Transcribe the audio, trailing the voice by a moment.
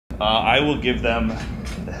I will give them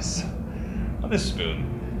this on this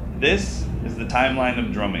spoon. This is the timeline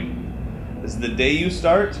of drumming. This is the day you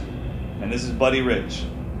start, and this is Buddy Rich.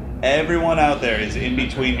 Everyone out there is in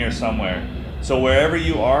between here somewhere. So wherever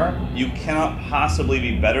you are, you cannot possibly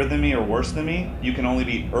be better than me or worse than me. You can only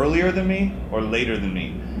be earlier than me or later than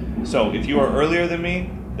me. So if you are earlier than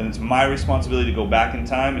me, then it's my responsibility to go back in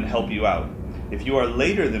time and help you out. If you are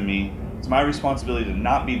later than me, it's my responsibility to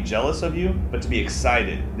not be jealous of you, but to be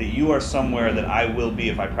excited that you are somewhere that I will be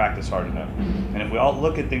if I practice hard enough. And if we all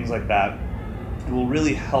look at things like that, it will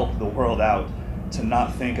really help the world out to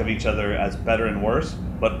not think of each other as better and worse,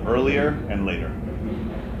 but earlier and later.